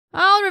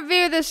I'll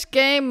review this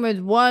game with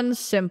one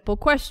simple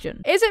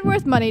question. Is it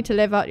worth money to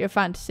live out your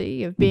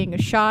fantasy of being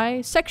a shy,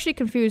 sexually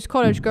confused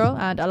college girl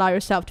and allow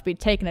yourself to be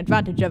taken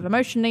advantage of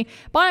emotionally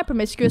by a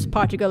promiscuous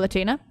party girl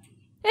Latina?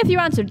 If you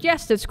answered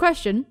yes to this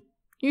question,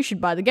 you should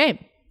buy the game.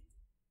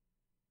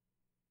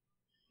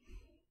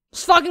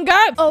 Let's fucking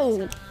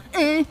go!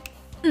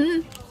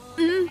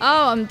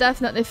 Oh, I'm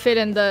definitely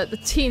feeling the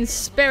teen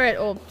spirit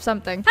or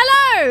something.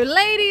 Hello,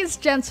 ladies,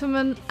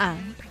 gentlemen,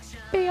 and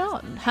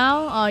beyond.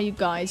 How are you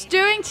guys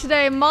doing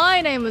today? My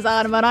name is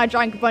Anima and I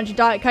drank a bunch of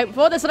Diet Coke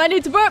before this and I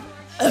need to burp.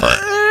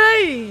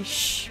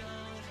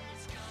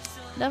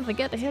 Don't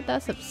forget to hit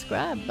that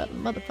subscribe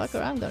button,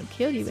 motherfucker. I'm gonna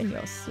kill you in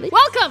your sleep.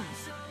 Welcome,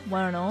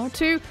 one and all,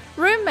 to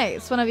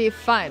Roommates. One of you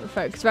fine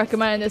folks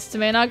recommended this to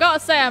me and I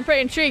gotta say I'm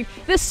pretty intrigued.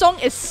 This song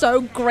is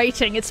so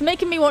grating. It's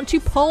making me want to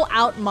pull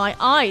out my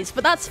eyes,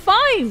 but that's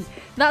fine.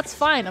 That's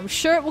fine. I'm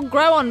sure it will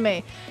grow on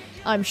me.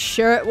 I'm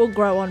sure it will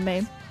grow on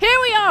me. Here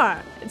we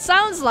are! It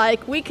sounds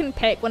like we can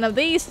pick one of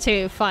these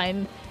two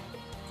fine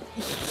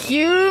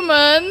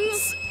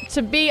humans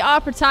to be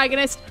our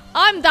protagonist.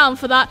 I'm down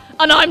for that,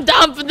 and I'm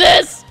down for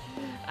this!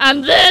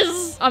 And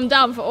this! I'm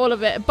down for all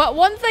of it. But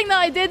one thing that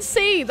I did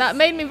see that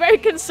made me very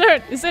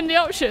concerned is in the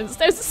options.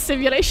 There's a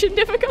simulation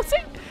difficulty.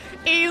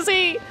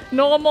 Easy,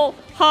 normal,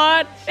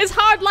 hard. Is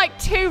hard like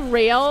too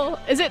real?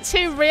 Is it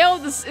too real?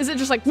 Is it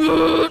just like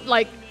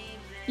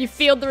you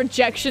feel the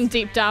rejection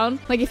deep down?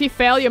 Like if you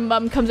fail, your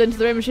mum comes into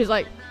the room and she's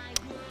like,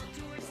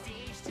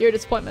 you're a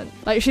disappointment.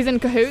 Like she's in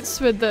cahoots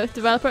with the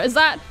developer. Is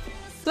that?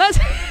 Let's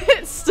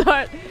hit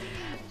start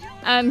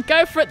and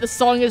go for it. The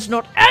song is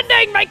not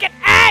ending. Make it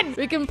end.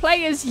 We can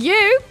play as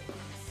you.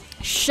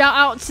 Shout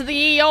out to the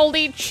ye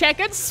olde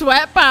checkered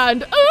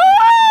sweatband.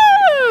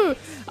 Ooh!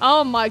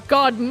 Oh my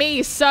god,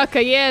 me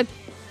circa year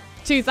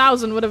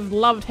 2000 would have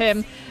loved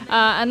him.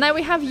 And then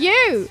we have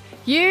you.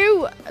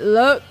 You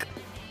look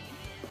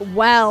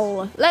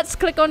well. Let's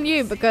click on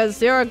you because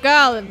you're a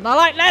girl and I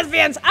like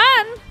lesbians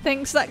and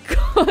thinks that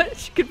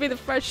college could be the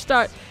fresh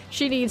start.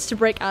 She needs to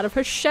break out of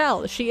her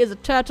shell. She is a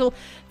turtle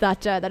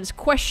that is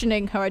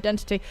questioning her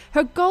identity.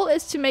 Her goal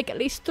is to make at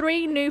least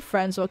 3 new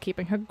friends while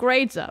keeping her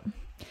grades up.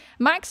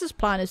 Max's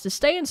plan is to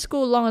stay in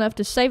school long enough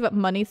to save up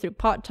money through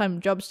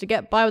part-time jobs to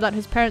get by without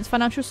his parents'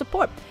 financial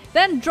support.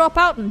 Then drop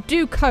out and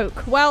do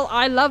coke. Well,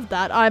 I love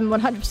that. I'm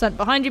 100%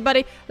 behind you,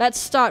 buddy. Let's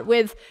start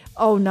with...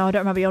 Oh no, I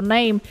don't remember your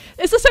name.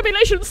 Is the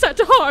simulation set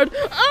to hard?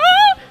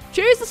 Ah!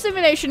 Choose the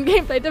simulation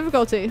gameplay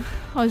difficulty.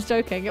 I was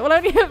joking. It will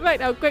only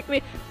affect how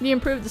quickly you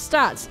improve the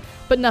stats,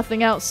 but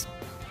nothing else.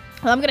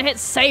 Well, I'm gonna hit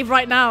save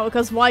right now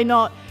because why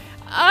not?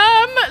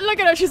 Look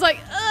at her. She's like,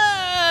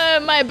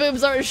 my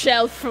boobs are a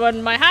shelf.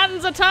 When my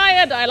hands are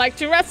tired, I like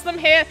to rest them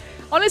here.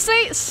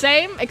 Honestly,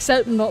 same,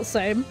 except not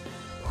same.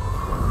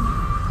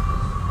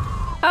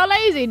 How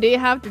lazy do you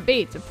have to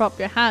be to prop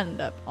your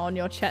hand up on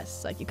your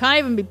chest? Like, you can't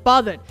even be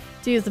bothered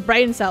to use the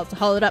brain cells to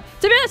hold it up.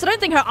 To be honest, I don't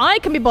think her eye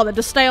can be bothered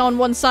to stay on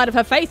one side of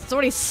her face. It's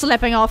already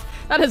slipping off.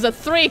 That is a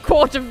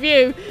 3/4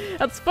 view.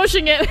 That's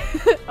pushing it.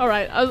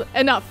 Alright,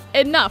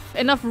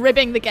 enough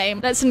ribbing the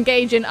game. Let's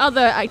engage in other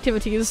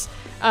activities.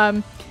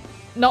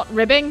 Not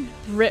ribbing.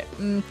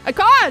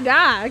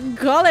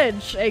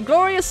 College. A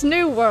glorious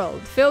new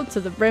world filled to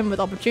the brim with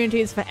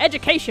opportunities for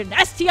education,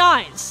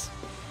 STIs,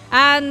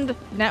 and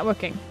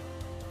networking.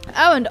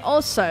 Oh, and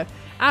also,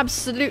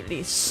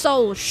 absolutely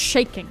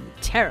soul-shaking,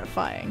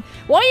 terrifying.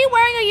 Why are you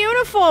wearing a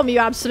uniform, you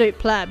absolute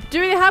pleb?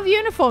 Do we have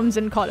uniforms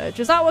in college?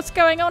 Is that what's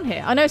going on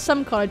here? I know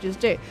some colleges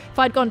do. If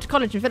I'd gone to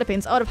college in the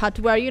Philippines, I would have had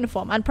to wear a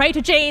uniform. And pray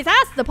to Jesus,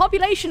 the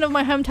population of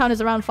my hometown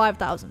is around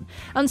 5,000.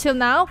 Until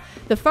now,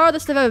 the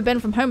farthest I've ever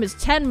been from home is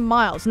 10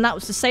 miles, and that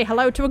was to say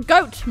hello to a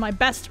goat, my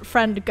best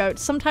friend goat.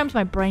 Sometimes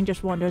my brain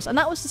just wanders, and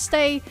that was to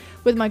stay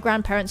with my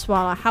grandparents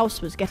while our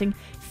house was getting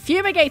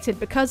fumigated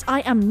because I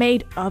am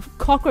made of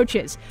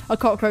cockroaches. A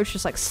cockroach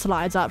just like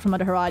slides out from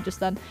under her eye just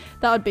then.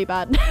 That would be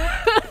bad.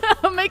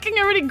 I'm making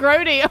her really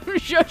grody. I'm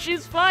sure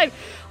she's fine.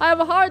 I have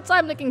a hard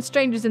time looking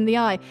strangers in the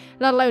eye,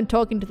 let alone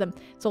talking to them.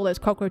 It's all those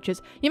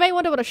cockroaches. You may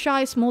wonder what a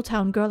shy small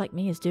town girl like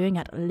me is doing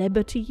at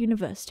Liberty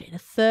University, the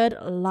 3rd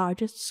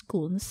largest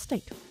school in the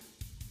state.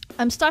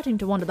 I'm starting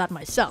to wonder that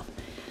myself.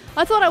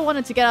 I thought I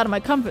wanted to get out of my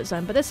comfort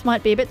zone, but this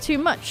might be a bit too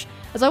much.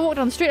 As I walk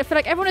down the street, I feel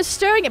like everyone is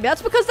staring at me.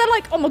 That's because they're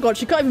like, oh my god,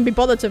 she can't even be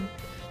bothered to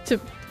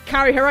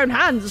carry her own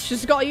hands.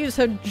 She's got to use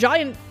her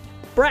giant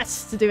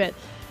breasts to do it.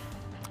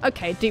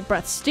 Okay, deep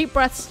breaths, deep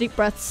breaths, deep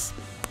breaths.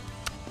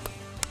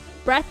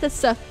 Breath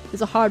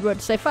is a hard word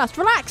to say fast.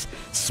 Relax.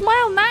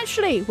 Smile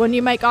naturally when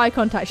you make eye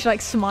contact. She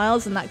like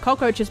smiles and that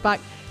cockroach is back.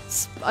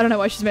 I don't know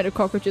why she's made of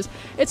cockroaches.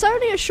 It's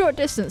only a short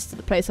distance to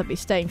the place I'll be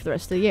staying for the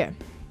rest of the year.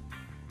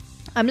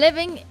 I'm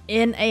living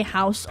in a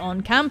house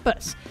on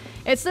campus.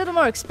 It's a little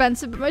more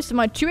expensive, but most of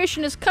my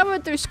tuition is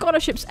covered through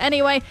scholarships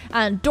anyway,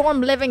 and dorm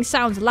living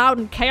sounds loud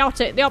and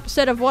chaotic, the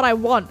opposite of what I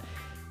want.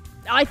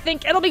 I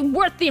think it'll be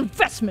worth the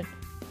investment.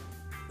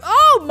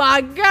 Oh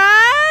my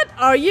god!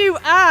 Are you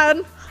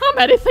Anne? I'm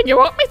anything you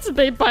want me to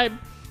be, babe.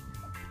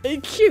 A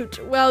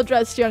cute,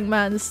 well-dressed young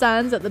man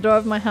stands at the door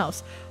of my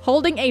house,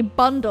 holding a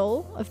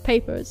bundle of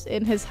papers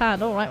in his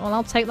hand. All right, well,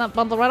 I'll take that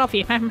bundle right off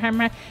you.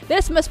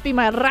 This must be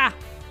my ra.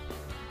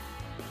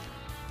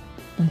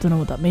 I don't know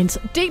what that means.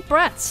 Deep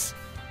breaths.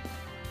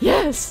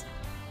 Yes.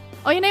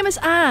 Oh, your name is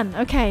Anne.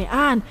 Okay,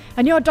 Anne.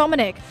 And you're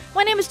Dominic.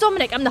 My name is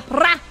Dominic. I'm the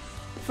ra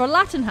for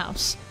Latin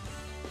house.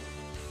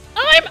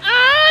 I'm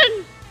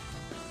Anne!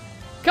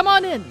 Come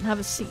on in, have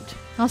a seat.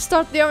 I'll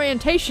start the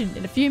orientation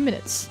in a few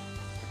minutes.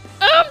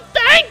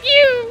 Thank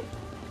you!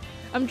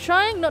 I'm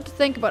trying not to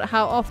think about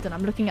how often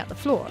I'm looking at the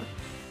floor.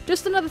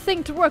 Just another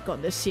thing to work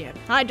on this year.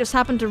 I just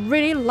happen to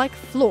really like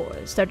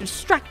floors. They're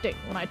distracting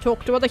when I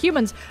talk to other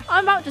humans.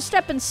 I'm about to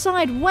step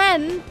inside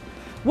when...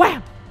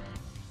 Wham!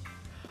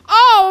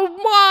 Oh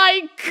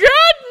my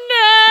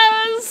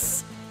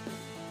goodness!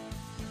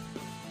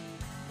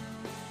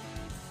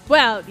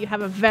 Well, you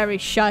have a very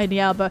shiny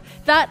elbow.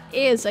 That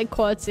is a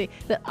quality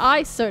that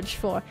I search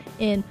for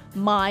in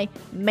my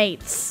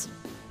mates.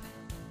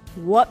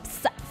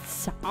 Whoops.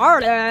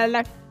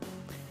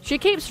 She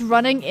keeps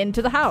running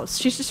into the house.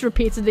 She's just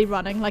repeatedly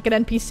running like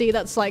an NPC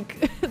that's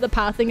like, the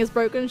pathing is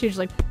broken. She's just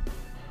like...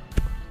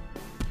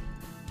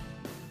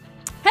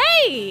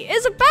 Hey,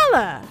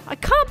 Isabella! I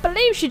can't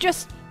believe she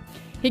just...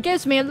 He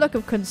gives me a look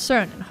of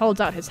concern and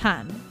holds out his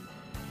hand.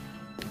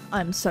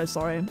 I'm so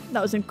sorry.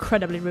 That was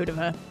incredibly rude of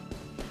her.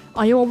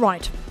 Are you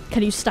alright?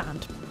 Can you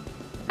stand?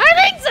 I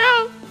think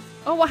so!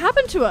 Oh, what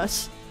happened to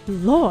us?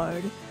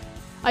 Lord.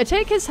 I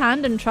take his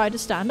hand and try to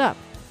stand up.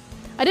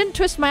 I didn't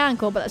twist my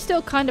ankle, but that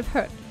still kind of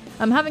hurt.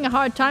 I'm having a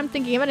hard time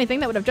thinking of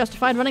anything that would have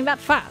justified running that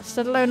fast,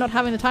 let alone not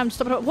having the time to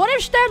stop it. What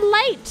if they're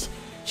late?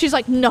 She's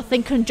like,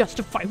 nothing can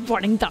justify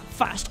running that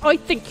fast. I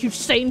think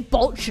Usain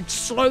Bolt should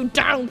slow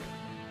down.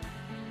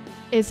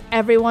 Is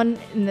everyone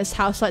in this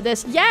house like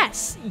this?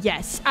 Yes,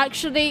 yes.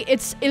 Actually,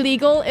 it's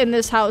illegal in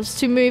this house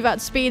to move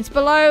at speeds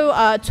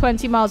below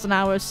 20 miles an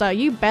hour, so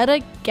you better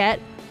get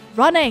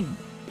running.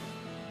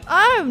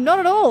 Oh, not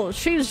at all.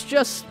 She's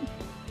just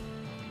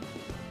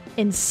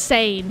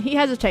insane. He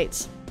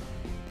hesitates.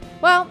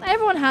 Well,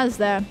 everyone has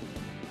their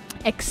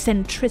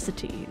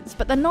eccentricities,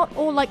 but they're not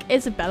all like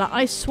Isabella.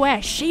 I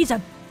swear, she's a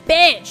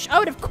bitch. I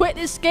would have quit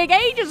this gig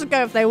ages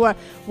ago if they were.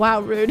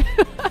 Wow, rude.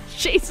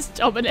 Jesus,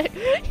 Dominic.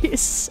 He's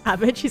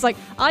savage. He's like,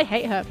 I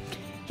hate her.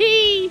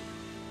 He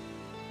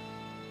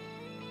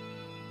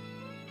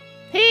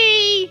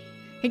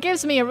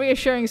gives me a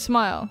reassuring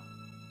smile.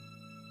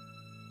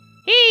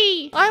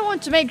 I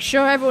want to make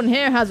sure everyone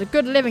here has a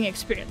good living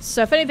experience,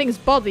 so if anything's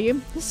bothering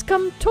you, just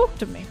come talk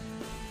to me.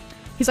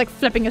 He's like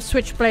flipping a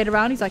switchblade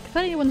around. He's like, if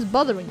anyone's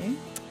bothering you,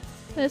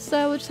 we'll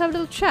just have a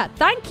little chat.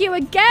 Thank you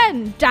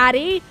again,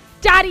 Daddy.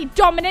 Daddy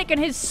Dominic and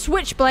his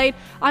switchblade.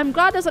 I'm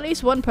glad there's at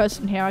least one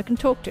person here I can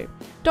talk to.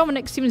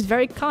 Dominic seems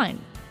very kind.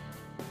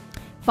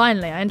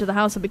 Finally, I enter the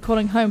house I'll be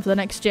calling home for the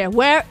next year.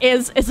 Where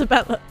is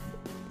Isabella?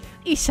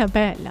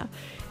 Isabella.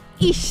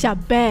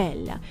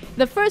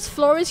 The first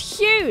floor is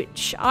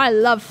huge. I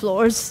love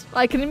floors.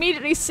 I can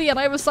immediately see an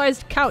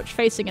oversized couch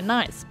facing a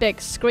nice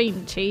big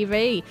screen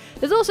TV.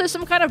 There's also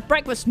some kind of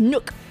breakfast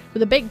nook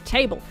with a big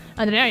table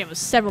and an area with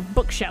several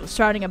bookshelves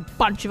surrounding a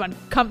bunch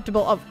of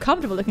comfortable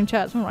looking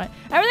chairs. All right.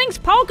 Everything's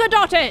polka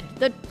dotted.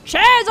 The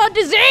chairs are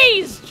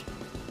diseased.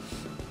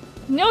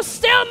 You're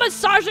still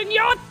massaging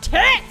your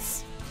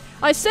tits.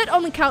 I sit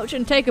on the couch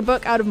and take a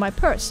book out of my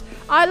purse.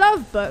 I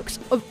love books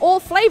of all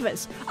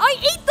flavors. I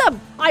eat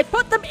them. I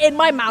put them in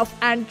my mouth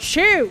and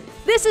chew.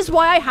 This is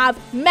why I have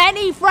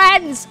many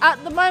friends.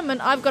 At the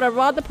moment, I've got a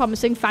rather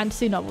promising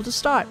fantasy novel to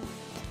start.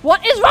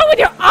 What is wrong with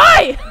your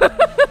eye?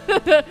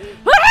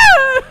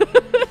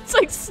 It's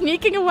like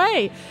sneaking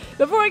away.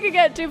 Before I can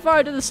get too far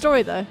into the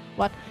story, though.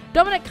 What?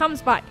 Dominic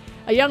comes back.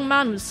 A young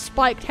man with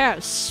spiked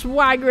hair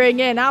swaggering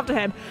in after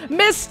him.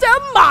 Mr.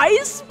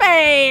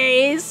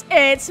 MySpace!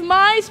 It's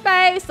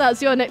MySpace!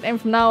 That's your nickname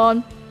from now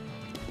on.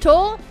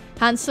 Tall,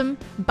 handsome,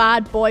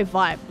 bad boy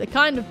vibe. The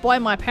kind of boy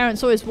my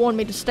parents always warned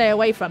me to stay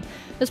away from,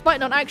 despite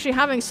not actually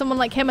having someone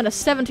like him in a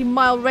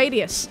 70-mile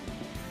radius.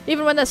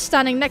 Even when they're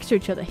standing next to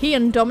each other, he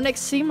and Dominic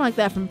seem like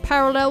they're from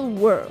parallel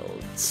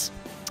worlds.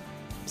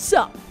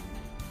 So,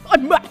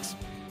 I'm Max.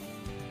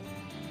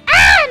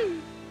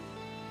 Anne!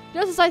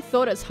 Just as I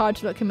thought, it's hard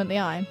to look him in the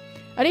eye.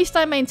 At least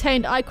I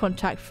maintained eye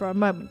contact for a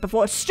moment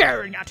before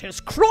staring at his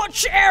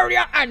crotch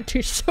area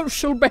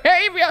antisocial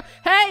behavior.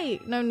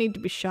 Hey, no need to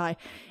be shy.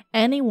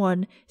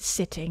 Anyone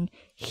sitting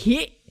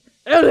here?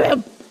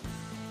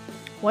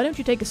 Why don't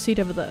you take a seat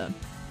over there?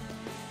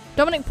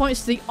 Dominic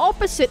points to the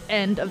opposite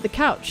end of the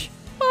couch.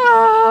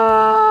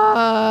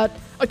 I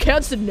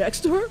can't sit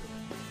next to her?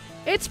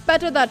 It's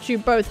better that you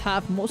both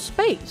have more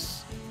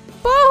space.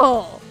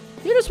 Paul,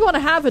 you just want to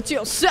have it to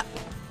yourself.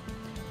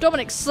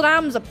 Dominic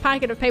slams a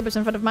packet of papers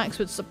in front of Max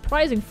with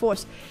surprising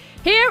force.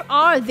 Here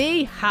are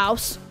the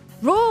house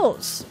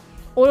rules.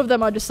 All of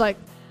them are just like,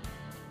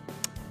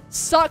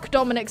 suck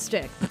Dominic's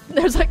dick.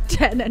 There's like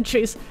 10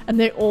 entries and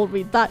they all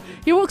read that.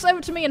 He walks over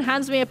to me and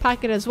hands me a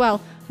packet as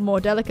well, more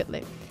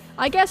delicately.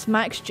 I guess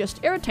Max just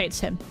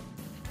irritates him.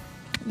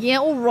 Yeah,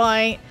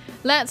 alright.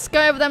 Let's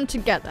go over them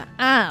together.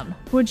 Anne,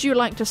 would you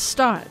like to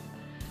start?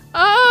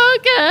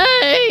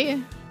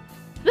 Okay.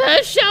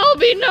 There shall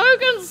be no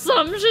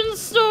consumption,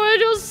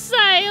 storage, or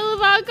sale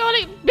of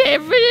alcoholic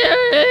beverages.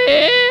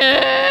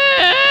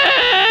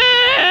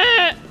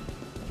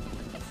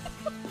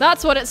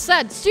 That's what it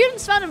said.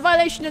 Students found in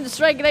violation of this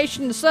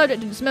regulation are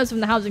subject to dismissal from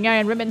the housing area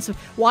and remittance of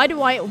why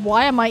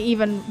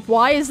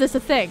is this a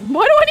thing?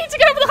 Why do I need to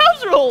get over the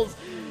house rules?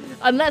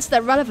 Unless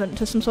they're relevant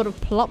to some sort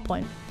of plot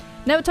point.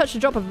 Never touched a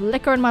drop of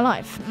liquor in my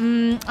life.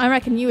 I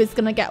reckon you is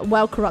gonna get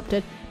well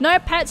corrupted. No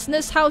pets in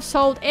this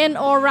household in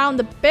or around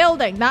the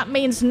building. That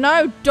means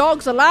no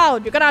dogs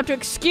allowed. You're gonna have to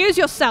excuse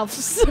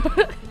yourselves.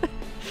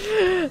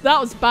 That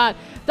was bad.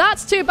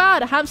 That's too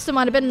bad. A hamster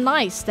might have been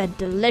nice. They're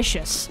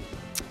delicious.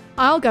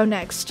 I'll go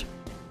next.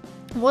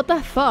 What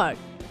the fuck?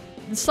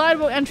 The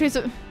sidewalk entries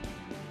are...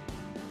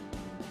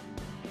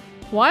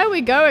 Why are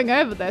we going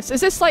over this?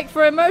 Is this like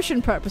for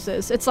immersion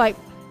purposes? It's like...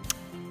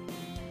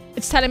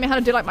 It's telling me how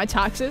to do like my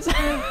taxes.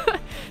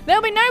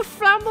 There'll be no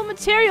flammable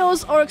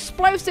materials or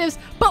explosives,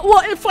 but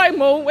what if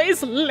I'm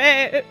always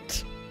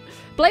lit?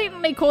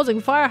 Blatantly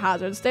causing fire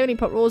hazards. They only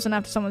put rules in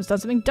after someone's done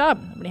something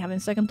dumb. I'm really having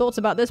second thoughts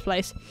about this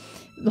place.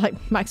 Like,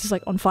 Max is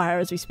like on fire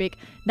as we speak.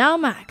 Now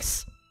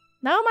Max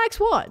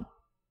what?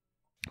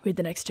 Read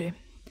the next two.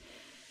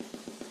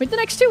 Read the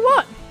next two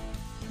what?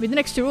 Read the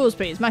next two rules,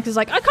 please. Max is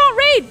like, I can't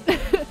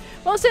read!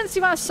 Well, since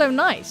you are so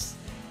nice.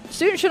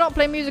 Students should not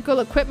play musical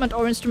equipment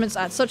or instruments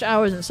at such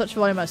hours and such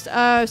volume as...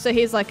 Oh, so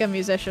he's like a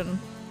musician.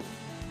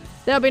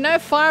 There'll be no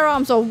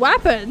firearms or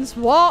weapons.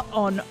 What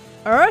on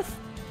earth?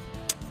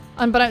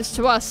 Unbeknownst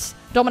to us,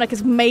 Dominic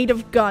is made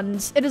of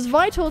guns. It is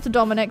vital to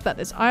Dominic that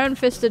his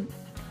iron-fisted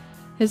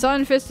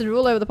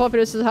rule over the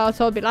populace of the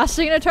household be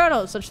lasting and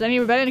eternal, such that any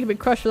rebellion can be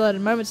crushed without a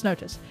moment's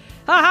notice.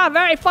 Haha,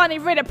 very funny.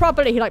 Read it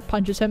properly. He like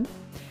punches him.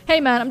 Hey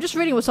man, I'm just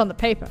reading what's on the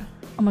paper.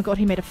 Oh my god,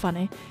 he made it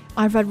funny.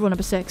 I've read rule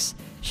number 6.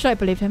 Should I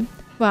believe him?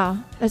 Wow,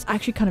 that's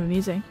actually kind of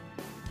amusing.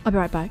 I'll be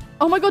right back.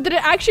 Oh my god, did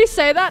it actually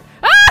say that?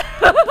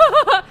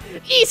 Ah!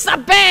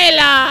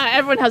 Isabella!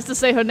 Everyone has to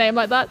say her name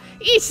like that.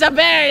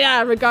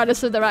 Isabella,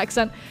 regardless of their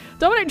accent.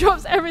 Dominic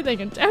drops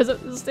everything and tears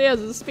up the stairs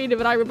at the speed of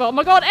an angry ball. Oh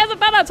my god,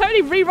 Isabella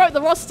totally rewrote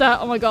the roster.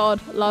 Oh my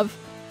god, love.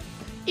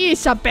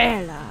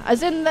 Isabella,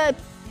 as in the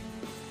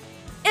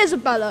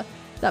Isabella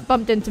that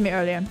bumped into me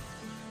earlier.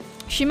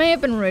 She may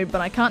have been rude, but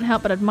I can't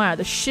help but admire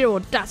the sheer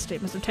audacity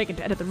it must have taken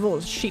to edit the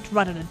rules sheet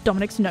right under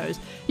Dominic's nose.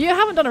 You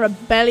haven't done a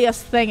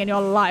rebellious thing in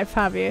your life,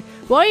 have you?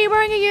 Why are you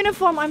wearing a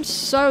uniform? I'm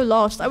so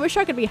lost. I wish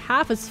I could be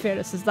half as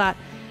fearless as that.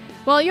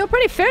 Well, you're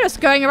pretty fearless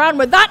going around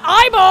with that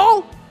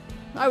eyeball!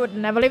 I would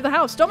never leave the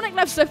house. Dominic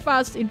left so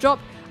fast, he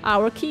dropped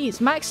our keys.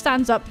 Max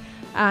stands up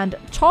and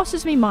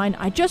tosses me mine.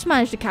 I just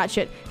managed to catch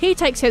it. He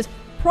takes his,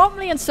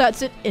 promptly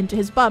inserts it into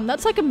his bum.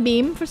 That's like a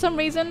meme for some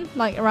reason,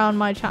 like around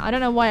my chat. I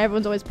don't know why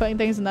everyone's always putting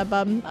things in their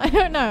bum. I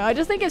don't know. I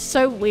just think it's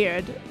so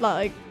weird.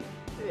 Like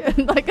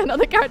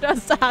another character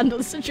has to handle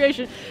the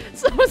situation.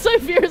 Someone's so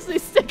furiously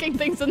sticking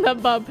things in their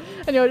bum,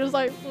 and you're just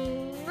like,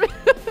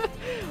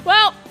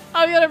 well,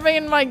 I'm gonna bring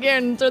in my gear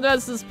and through the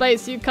rest of the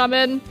space. You come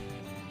in.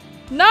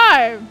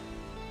 No,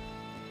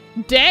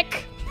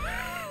 dick.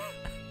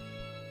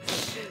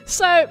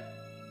 So,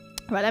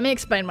 right, let me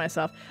explain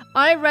myself.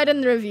 I read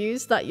in the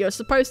reviews that you're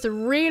supposed to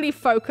really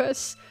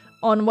focus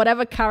on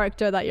whatever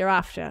character that you're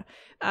after.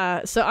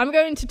 So I'm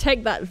going to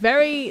take that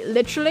very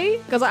literally,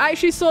 because I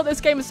actually saw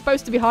this game was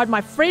supposed to be hard.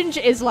 My fringe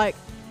is like,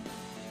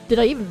 did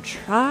I even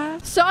try?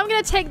 So I'm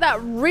going to take that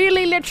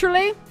really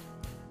literally.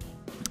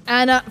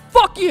 And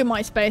fuck you,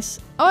 MySpace.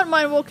 I wouldn't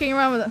mind walking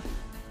around with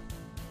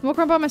walk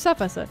around by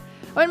myself, I said.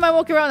 I wouldn't mind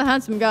walking around with a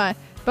handsome guy,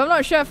 but I'm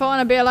not sure if I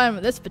want to be alone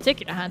with this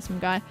particular handsome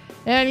guy.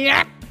 And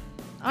yeah,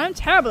 I'm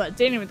terrible at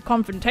dealing with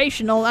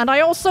confrontational, and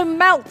I also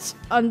melt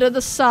under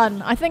the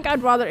sun. I think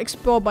I'd rather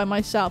explore by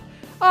myself.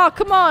 Oh,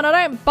 come on, I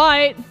don't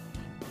bite.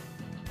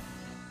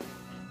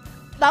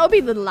 That would be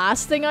the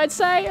last thing I'd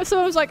say if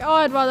someone was like, oh,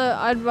 I'd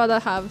rather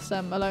have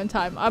some alone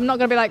time. I'm not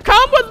gonna be like,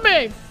 come with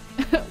me.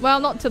 Well,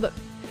 not to the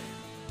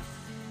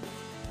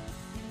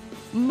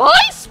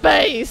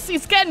MySpace.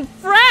 He's getting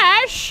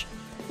fresh.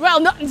 Well,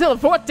 not until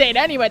the 4th date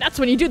anyway. That's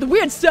when you do the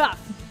weird stuff.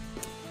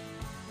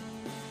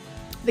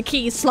 The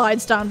key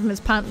slides down from his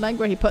pant leg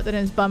where he put it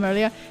in his bum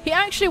earlier. He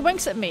actually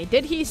winks at me.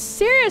 Did he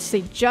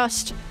seriously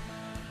just...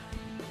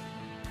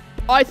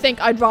 I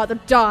think I'd rather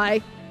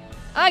die.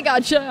 I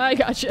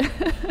gotcha.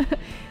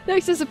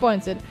 Looks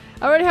disappointed.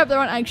 I really hope there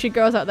aren't actually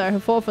girls out there who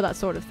fall for that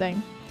sort of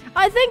thing.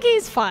 I think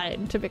he's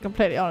fine, to be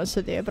completely honest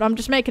with you, but I'm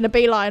just making a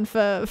beeline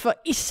for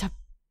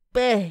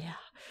Isabella.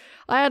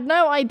 I had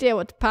no idea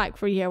what to pack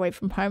for a year away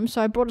from home,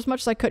 so I brought as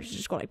much as I could.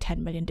 Just got like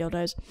 10 million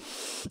dildos.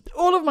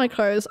 All of my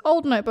clothes,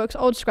 old notebooks,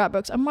 old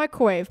scrapbooks, a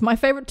microwave, my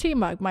favorite tea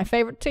mug, my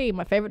favorite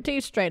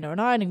tea strainer, an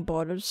ironing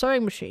board, a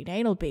sewing machine,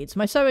 anal beads,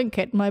 my sewing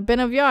kit, my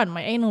bin of yarn,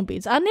 my anal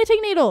beads, and knitting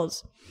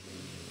needles.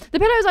 The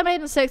pillows I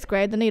made in 6th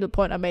grade, the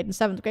needlepoint I made in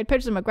 7th grade,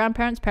 pictures of my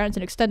grandparents, parents,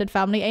 and extended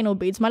family, anal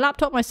beads, my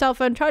laptop, my cell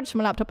phone, chargers for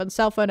my laptop and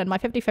cell phone, and my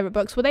 50 favorite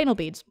books with anal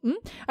beads.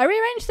 I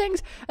rearrange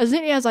things as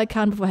neatly as I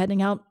can before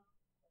heading out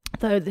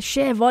though the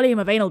sheer volume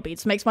of anal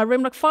beads makes my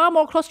room look far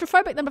more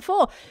claustrophobic than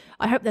before.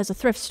 I hope there's a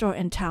thrift store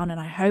in town, and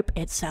I hope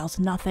it sells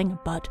nothing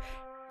but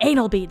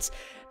anal beads.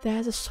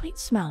 There's a sweet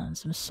smell and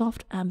some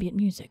soft ambient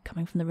music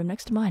coming from the room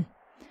next to mine.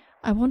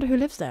 I wonder who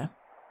lives there.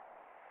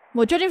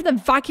 Well, judging from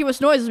the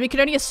vacuous noises, we can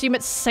only assume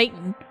it's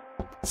Satan.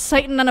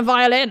 Satan and a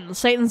violin.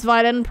 Satan's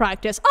violin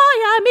practice.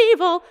 I am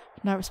evil!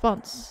 No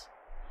response.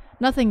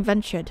 Nothing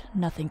ventured,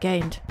 nothing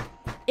gained.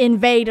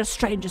 Invade a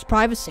stranger's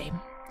privacy.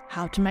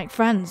 How to make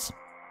friends.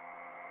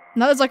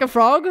 Now there's like a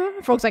frog.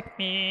 The frog's like,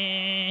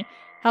 meh.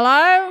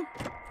 Hello?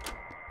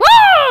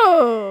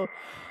 Woo!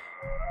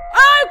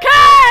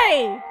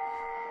 Okay!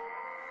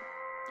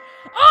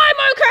 I'm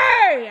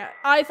okay!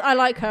 I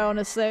like her,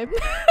 honestly.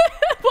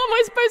 What am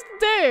I supposed to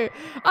do?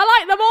 I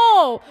like them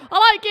all!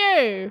 I like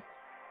you!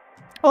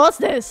 What's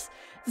this?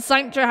 The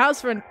sanctuary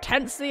house for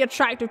intensely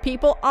attractive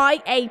people?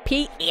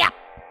 IAP? Yeah!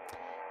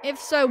 If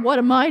so, what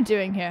am I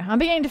doing here? I'm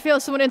beginning to feel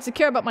somewhat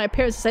insecure about my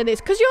appearance to say this.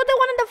 Because you're the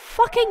one in the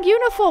fucking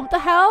uniform. What the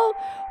hell?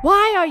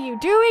 Why are you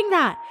doing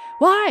that?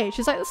 Why?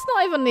 She's like, it's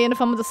not even the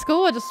uniform of the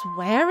school. I just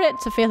wear it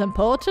to feel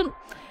important.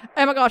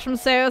 Oh my gosh, I'm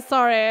so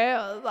sorry.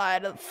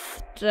 I'm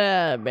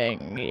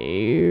disturbing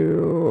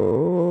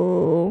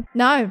you.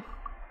 No.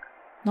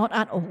 Not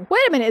at all.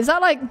 Wait a minute, is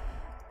that like...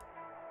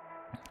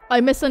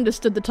 I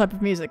misunderstood the type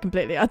of music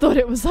completely. I thought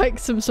it was like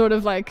some sort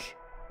of like...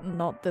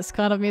 Not this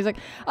kind of music.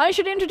 I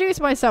should introduce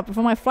myself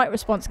before my flight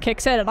response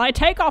kicks in and I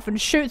take off and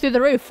shoot through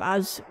the roof,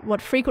 as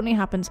what frequently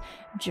happens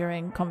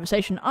during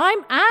conversation.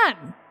 I'm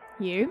Anne.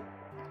 You?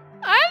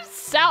 I'm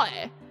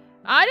Sally.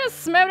 I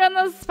just moved in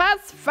this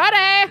past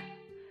Friday.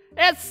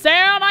 It's so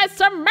nice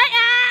to meet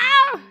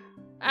you.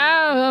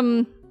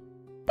 Thank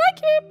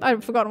you.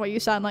 I've forgotten what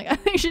you sound like. I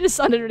think she just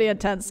sounded really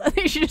intense. I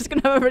think she's just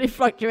gonna have a really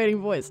fluctuating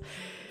voice.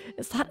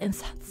 Is that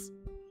incense?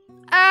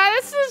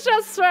 This is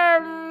just for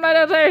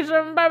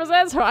meditation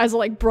purposes. Her eyes are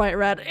like bright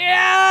red.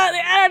 Yeah, the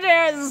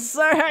energy is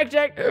so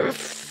hectic. I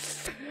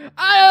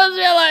just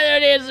feel like there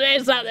needs to be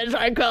something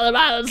tranquil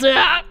about this.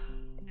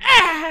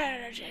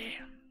 Energy.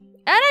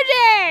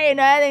 Energy!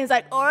 No, things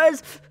like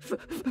auras.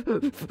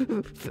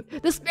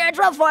 The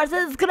spiritual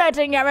forces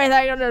connecting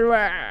everything in the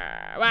world.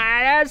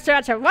 When it's too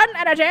much of one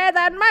energy,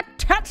 then my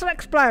tits will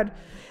explode.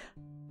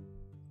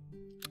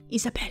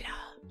 Isabella.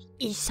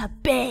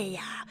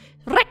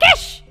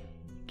 Rakesh!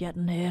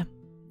 Getting here.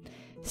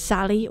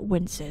 Sally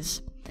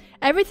winces.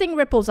 Everything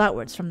ripples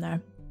outwards from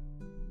there.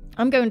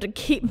 I'm going to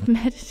keep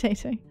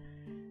meditating.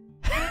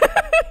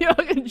 You're not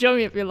going to join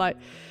me if you like.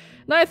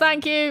 No,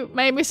 thank you.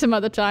 Maybe some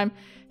other time.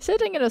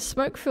 Sitting in a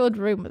smoke-filled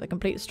room with a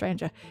complete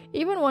stranger,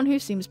 even one who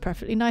seems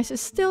perfectly nice,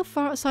 is still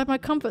far outside my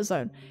comfort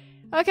zone.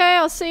 Okay,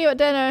 I'll see you at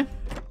dinner.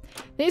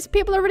 These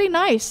people are really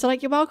nice, so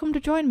like you're welcome to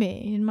join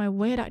me in my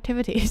weird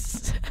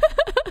activities.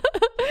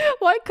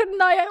 Why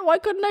couldn't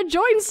I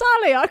join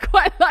Sally? I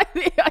quite like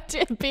the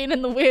idea of being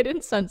in the weird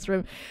incense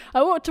room.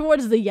 I walked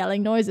towards the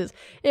yelling noises.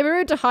 It'd be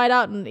rude to hide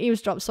out and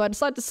eavesdrop, so I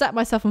decided to set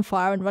myself on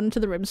fire and run into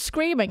the room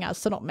screaming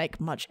as to not make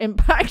much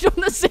impact on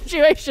the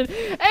situation.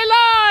 Hey,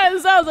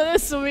 Lars! Sounds like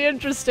this will be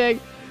interesting.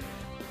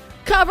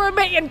 Cover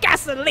me in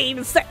gasoline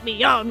and set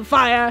me on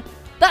fire.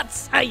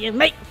 That's how you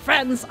make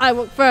friends. I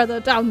walk further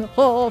down the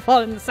hall,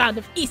 following the sound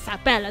of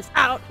Isabella's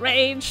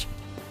outrage.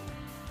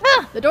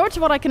 The door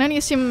to what I can only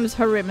assume is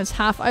her room is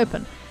half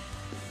open.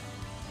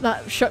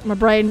 That shook my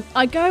brain.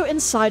 I go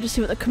inside to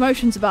see what the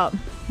commotion's about.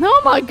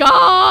 Oh my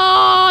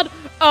god!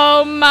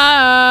 Oh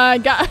my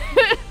god!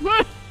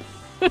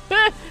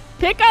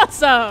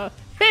 Picasso!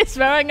 He's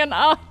wearing an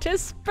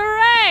artist's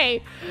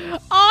beret!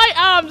 I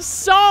am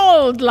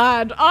sold,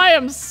 lad! I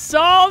am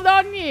sold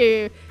on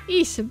you!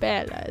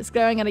 Isabella is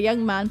glaring at a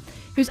young man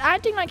who's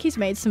acting like he's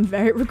made some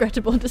very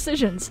regrettable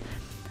decisions.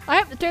 I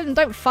hope the two of them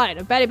don't fight.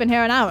 I've barely been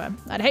here an hour.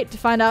 I'd hate to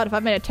find out if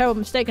I've made a terrible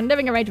mistake in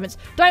living arrangements.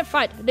 Don't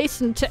fight, at least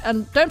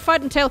don't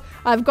fight until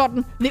I've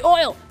gotten the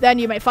oil. Then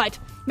you may fight.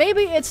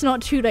 Maybe it's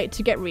not too late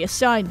to get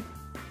reassigned.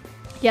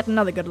 Yet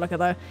another good looker,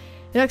 though.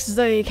 It looks as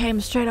though he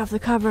came straight off the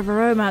cover of a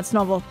romance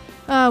novel.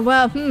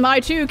 Well, I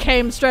too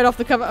came straight off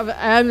the cover of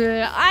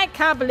I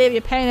can't believe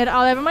you painted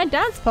all over my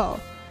dance pole.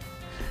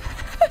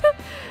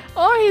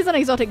 Or he's an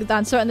exotic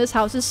dancer and this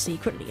house is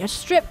secretly a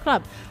strip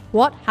club.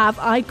 What have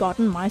I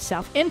gotten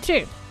myself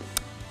into?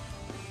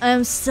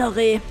 I'm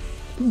sorry.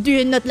 Do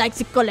you not like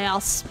the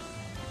colors?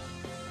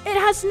 It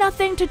has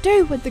nothing to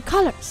do with the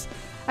colors.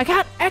 I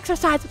can't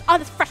exercise with all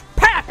this fresh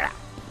pepper.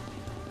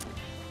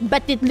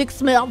 But it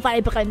looks more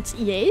vibrant,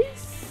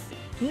 yes?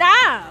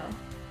 No!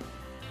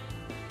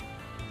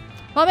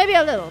 Well, maybe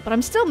a little, but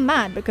I'm still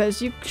mad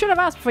because you should have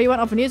asked before you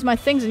went off and used my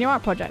things in your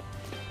art project.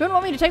 You wouldn't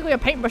want me to take all your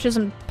paintbrushes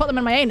and put them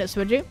in my anus,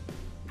 would you?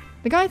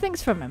 The guy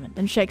thinks for a moment,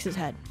 then shakes his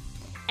head.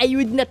 I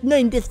would not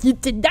know this, you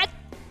did that!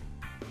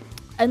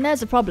 And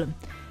there's a problem.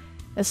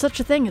 There's such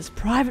a thing as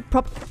private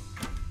property.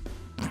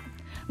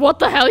 What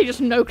the hell? He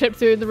just no-clipped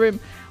through the room.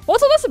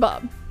 What's all this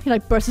about? He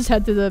like bursts his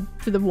head through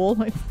the wall.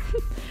 Like,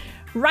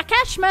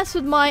 Rakesh messed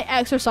with my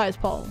exercise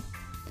pole.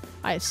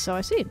 So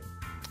I see.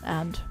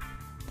 And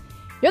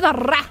you're the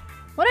rat.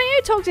 Why don't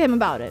you talk to him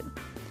about it?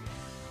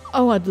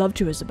 Oh, I'd love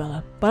to,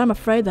 Isabella, but I'm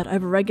afraid that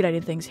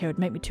overregulating things here would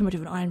make me too much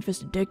of an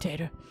iron-fisted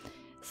dictator.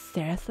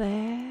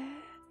 Seriously?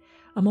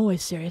 I'm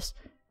always serious.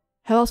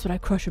 How else would I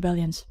crush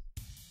rebellions?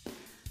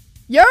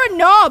 You're a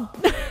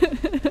knob!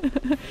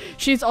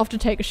 She's off to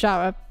take a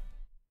shower.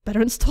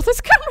 Better install those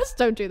cameras.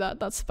 Don't do that.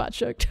 That's a bad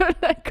joke.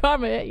 Don't let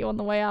karma hit you on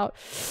the way out.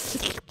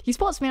 He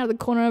spots me out of the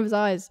corner of his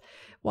eyes.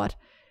 What?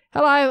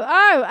 Hello?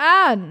 Oh,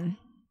 Anne!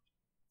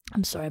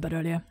 I'm sorry about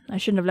earlier. I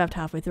shouldn't have left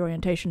halfway through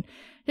orientation.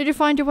 Did you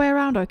find your way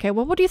around okay?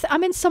 Well, what do you think?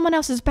 I'm in someone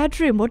else's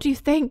bedroom. What do you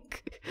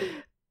think?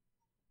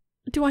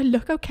 Do I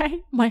look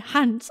okay? My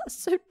hands are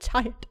so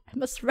tired. I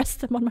must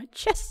rest them on my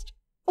chest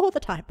all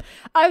the time.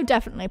 Oh,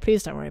 definitely.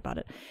 Please don't worry about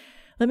it.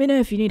 Let me know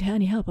if you need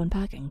any help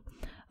unpacking.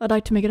 I'd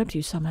like to make it up to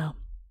you somehow.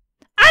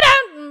 I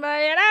don't,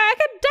 I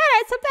can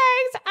donate some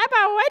things. I'm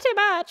about way too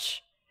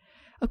much.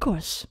 Of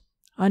course.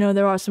 I know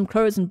there are some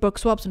clothes and book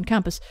swaps on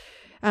campus,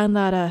 and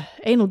that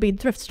anal bead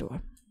thrift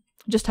store.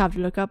 Just have to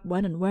look up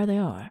when and where they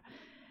are.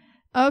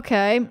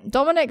 Okay.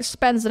 Dominic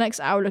spends the next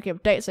hour looking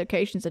up dates,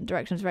 locations, and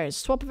directions, various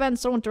swap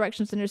events. I want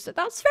directions. And that's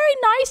very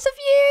nice of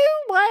you.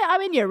 Why?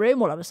 I'm in your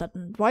room all of a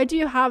sudden. Why do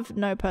you have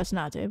no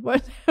personality?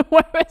 Where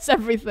is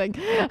everything?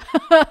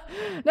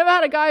 Never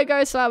had a guy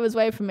go so out of his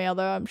way from me,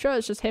 although I'm sure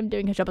it's just him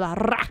doing his job.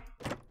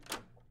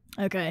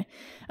 Okay.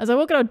 As I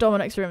walk out of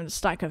Dominic's room with a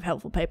stack of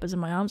helpful papers in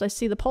my arms, I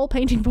see the pole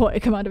painting boy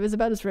come out of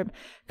Isabella's room,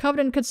 covered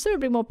in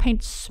considerably more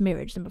paint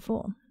smearage than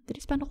before. Did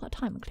he spend all that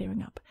time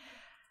clearing up?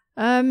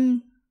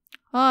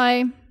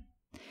 Hi.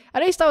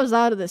 At least I was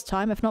louder this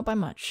time, if not by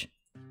much.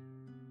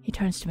 He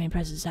turns to me and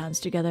presses his hands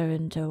together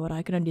into what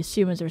I can only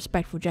assume is a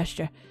respectful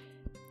gesture.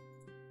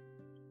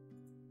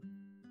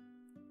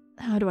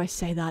 How do I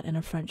say that in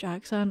a French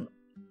accent?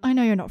 I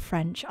know you're not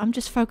French. I'm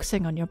just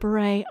focusing on your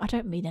beret. I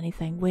don't mean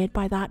anything weird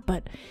by that,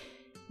 but...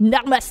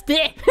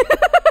 Namaste!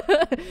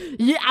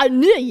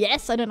 Yeah,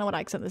 yes, I don't know what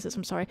accent this is,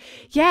 I'm sorry.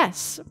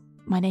 Yes,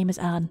 my name is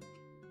Anne.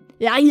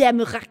 I am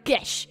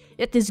Rakesh.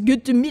 It is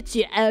good to meet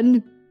you,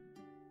 Anne.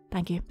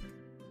 Thank you.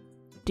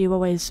 Do you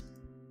always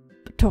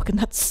talk in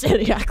that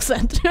silly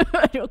accent?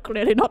 You're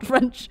clearly not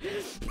French.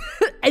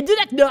 I do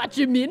not know what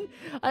you mean.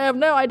 I have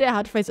no idea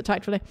how to phrase it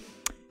tactfully.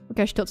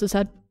 Rakesh tilts his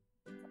head.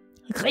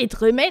 Great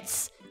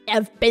roommates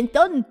have paint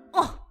on.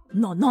 Oh,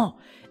 no.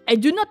 I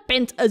do not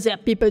paint other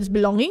people's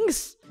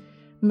belongings.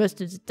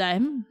 Most of the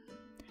time.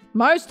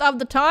 Most of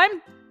the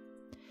time?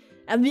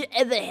 Have you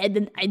ever had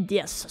an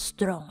idea so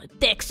strong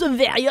it takes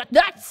over your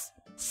nuts?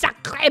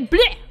 Sacre bleu!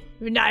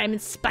 When I am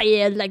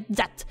inspired like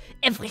that,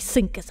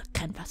 everything is a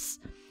canvas.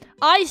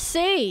 I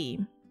see.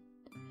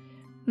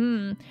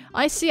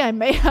 I see I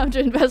may have to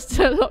invest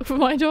in a lock for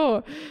my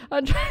door.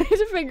 I'm trying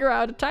to figure out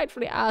how to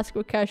tactfully ask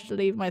Rakesh to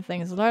leave my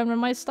things alone when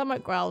my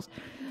stomach growls.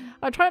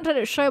 I try not to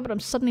let it show, but I'm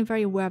suddenly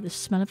very aware of the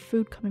smell of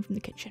food coming from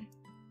the kitchen.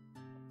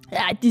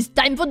 It is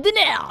time for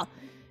dinner!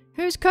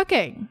 Who's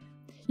cooking?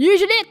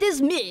 Usually it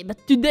is me,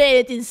 but today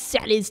it is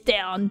Sally's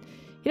turn.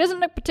 He doesn't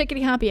look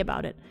particularly happy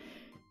about it.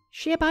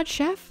 She a bad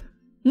chef?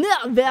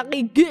 Not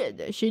very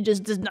good. She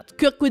just does not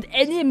cook with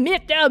any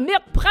meat or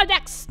milk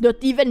products, not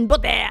even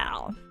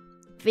butter.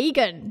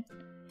 Vegan?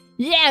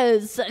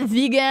 Yes,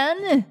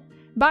 vegan.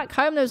 Back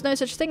home there's no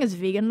such thing as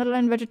vegan, let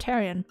alone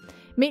vegetarian.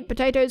 Meat,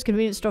 potatoes,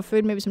 convenience store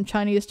food, maybe some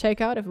Chinese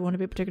takeout if we want to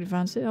be particularly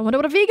fancy. I wonder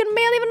what a vegan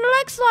meal even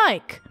looks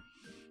like.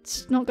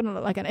 It's not going to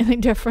look like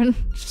anything different.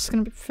 It's just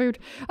going to be food.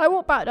 I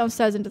walk back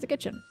downstairs into the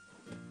kitchen.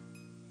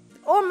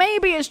 Or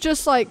maybe it's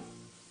just like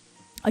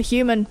a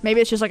human.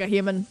 Maybe it's just like a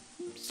human.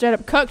 Straight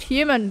up cooked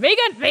human.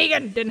 Vegan!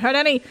 Vegan! Didn't hurt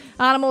any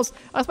animals.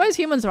 I suppose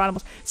humans are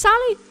animals.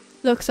 Sally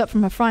looks up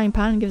from her frying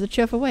pan and gives a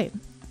cheerful wait.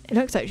 It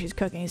looks like she's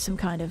cooking some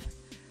kind of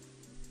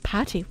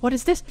patty. What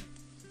is this?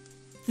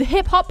 The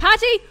hip-hop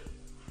patty?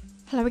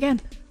 Hello again.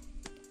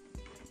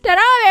 Did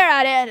I be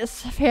ready in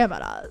just a few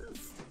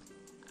minutes?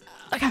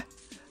 Okay.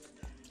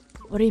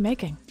 What are you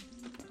making?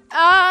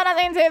 Oh,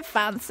 nothing too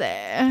fancy.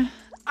 I know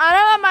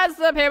that most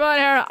of the people in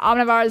here are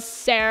omnivores,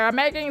 so I'm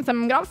making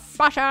some good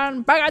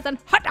old-fashioned burgers and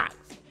hot dogs.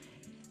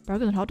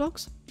 Burgers and hot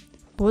dogs?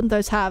 But wouldn't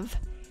those have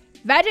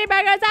veggie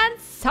burgers and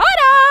hot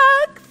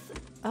dogs?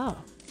 Oh.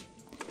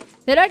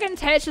 They look and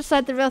taste just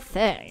like the real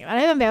thing. I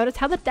don't even be able to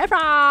tell the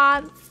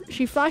difference.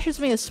 She flashes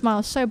me a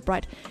smile so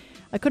bright,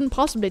 I couldn't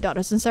possibly doubt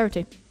her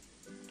sincerity.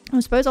 I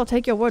suppose I'll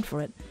take your word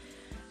for it.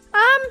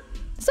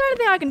 Is there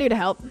anything I can do to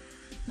help?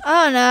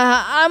 Oh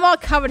no, I'm all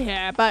covered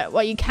here, but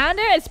what you can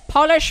do is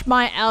polish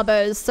my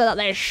elbows so that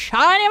they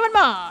shine even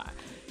more.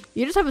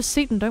 You just have a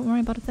seat and don't worry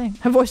about a thing.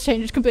 Her voice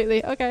changes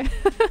completely. Okay.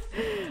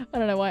 I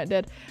don't know why it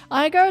did.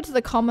 I go to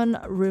the common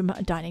room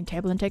dining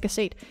table and take a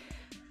seat.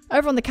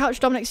 Over on the couch,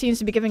 Dominic seems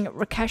to be giving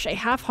Rakesh a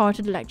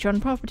half-hearted lecture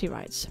on property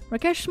rights.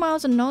 Rakesh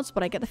smiles and nods,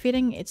 but I get the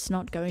feeling it's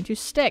not going to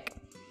stick.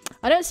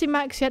 I don't see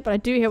Max yet, but I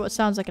do hear what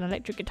sounds like an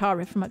electric guitar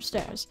riff from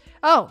upstairs.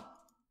 Oh!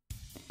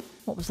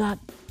 What was that?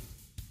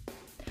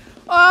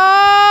 Oh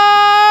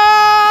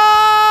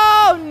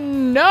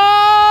no!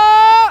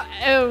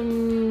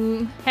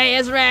 Hey,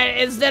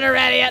 is dinner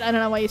ready yet? I don't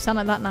know why you sound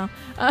like that now.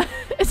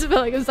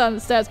 Isabella goes down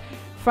the stairs,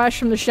 fresh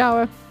from the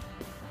shower,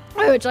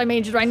 which I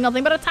mean she's wearing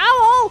nothing but a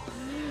towel.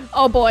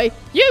 Oh boy,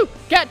 you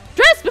get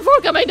dressed before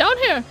coming down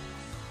here.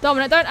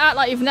 Dominic, don't act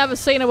like you've never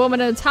seen a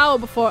woman in a towel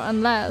before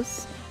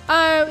unless...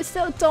 Oh, it's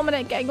still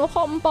Dominic getting all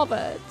hot and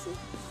bothered.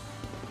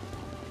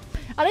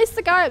 At least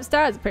the guy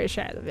upstairs is pretty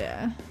shared of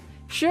you.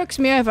 Shooks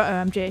me over,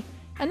 OMG.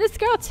 And this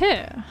girl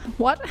too.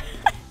 What?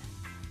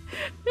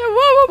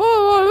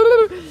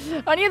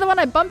 Only the one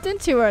I bumped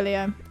into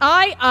earlier.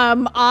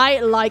 I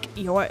like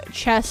your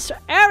chest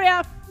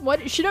area.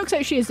 What? She looks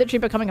like she is literally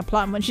becoming a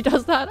plum when she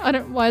does that. I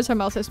don't. Why is her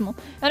mouth so small?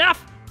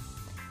 Enough!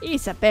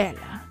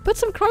 Isabella, put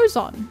some clothes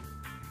on.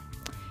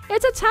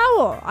 It's a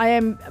towel. I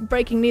am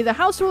breaking neither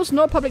house rules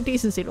nor public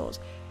decency laws.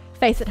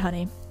 Face it,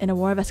 honey. In a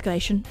war of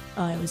escalation,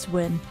 I always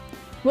win.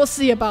 We'll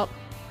see about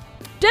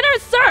dinner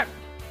is served.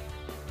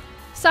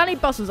 Sally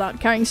bustles out,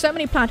 carrying so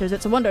many platters,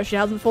 it's a wonder she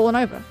hasn't fallen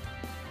over.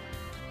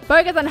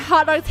 Burgers and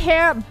hot dogs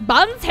here,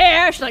 buns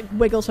here. She like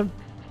wiggles her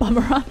bum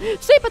around.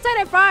 Sweet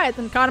potato fries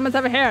and condiments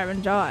over here.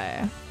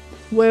 Enjoy.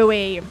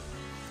 Wooey.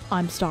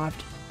 I'm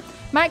starved.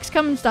 Max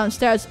comes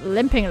downstairs,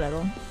 limping a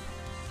little.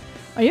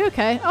 Are you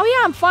okay? Oh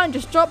yeah, I'm fine.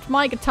 Just dropped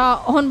my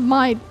guitar on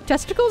my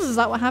testicles. Is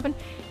that what happened?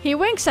 He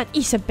winks at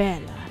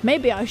Isabella.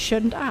 Maybe I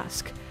shouldn't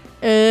ask.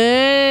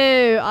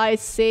 Oh, I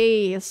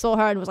see. I saw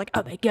her and was like,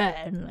 oh my god.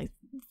 And like,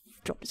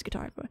 dropped his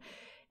guitar.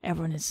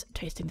 Everyone is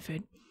tasting the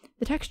food.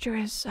 The texture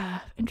is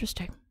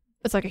interesting.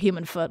 It's like a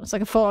human foot. It's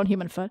like a full-on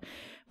human foot.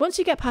 Once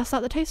you get past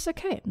that, the taste is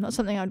okay. Not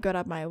something I'd go out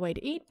of my way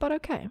to eat, but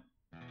okay.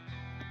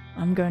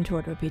 I'm going to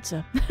order a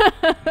pizza.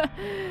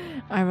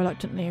 I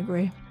reluctantly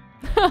agree.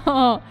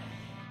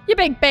 You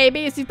big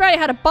babies, you've barely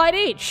had a bite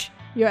each.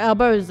 Your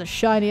elbow is the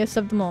shiniest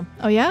of them all.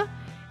 Oh yeah?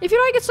 If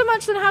you like it so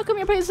much, then how come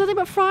you're putting something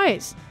but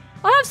fries?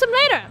 I'll have some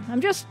later.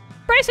 I'm just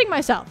bracing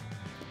myself.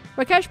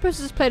 Rakesh pushes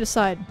his plate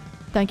aside.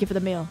 Thank you for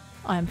the meal.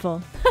 I am full.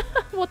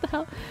 What the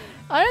hell?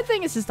 I don't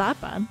think this is that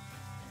bad.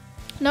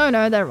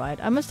 No, they're right.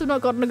 I must have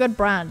not gotten a good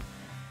brand.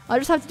 I'll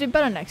just have to do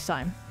better next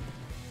time.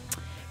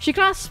 She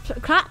claps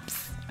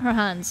her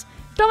hands.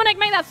 Dominic,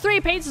 make that 3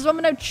 pizzas, one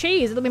with no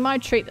cheese. It'll be my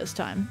treat this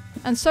time.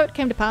 And so it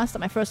came to pass that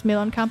my first meal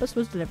on campus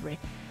was delivery.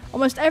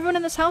 Almost everyone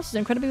in this house is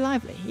incredibly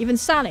lively. Even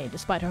Sally,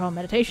 despite her whole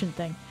meditation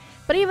thing.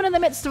 But even in the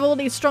midst of all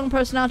these strong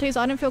personalities,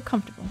 I didn't feel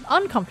comfortable.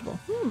 Uncomfortable.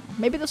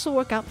 Maybe this will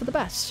work out for the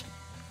best.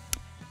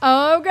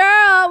 Oh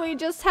girl, we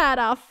just had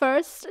our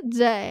first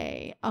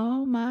day.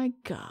 Oh my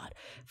god.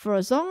 For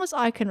as long as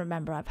I can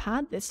remember, I've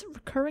had this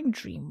recurring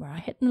dream where I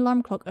hit an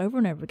alarm clock over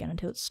and over again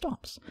until it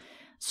stops.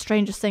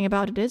 Strangest thing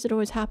about it is, it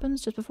always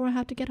happens just before I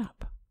have to get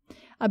up.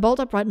 I bolt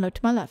upright and look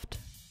to my left.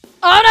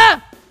 Oh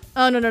no!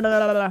 Oh no.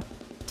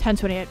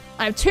 10:28.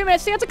 I have 2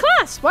 minutes to get to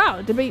class!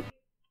 Wow, did we...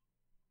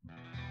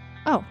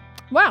 Oh,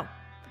 wow.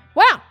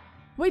 Wow!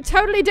 We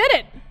totally did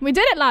it! We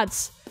did it,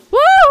 lads!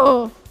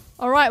 Woo!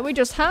 Alright, we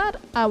just had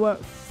our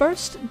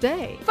first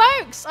day.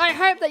 Folks, I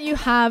hope that you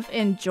have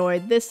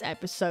enjoyed this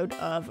episode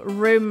of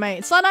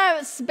Roommates. I know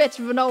it's a bit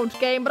of an old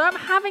game, but I'm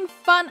having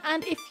fun,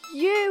 and if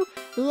you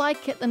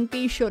like it, then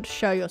be sure to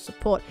show your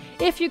support.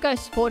 If you guys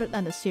support it,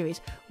 then the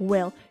series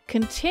will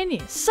continue.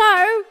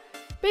 So,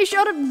 be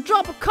sure to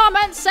drop a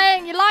comment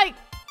saying you like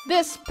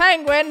this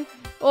penguin,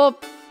 or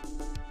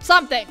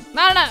something.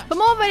 I don't know. For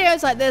more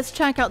videos like this,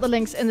 check out the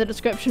links in the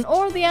description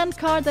or the end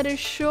card that is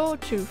sure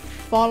to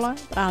follow.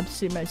 But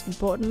absolutely most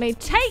importantly,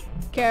 take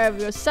care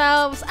of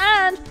yourselves,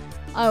 and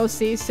I will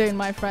see you soon,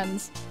 my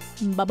friends.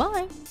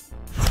 Bye-bye.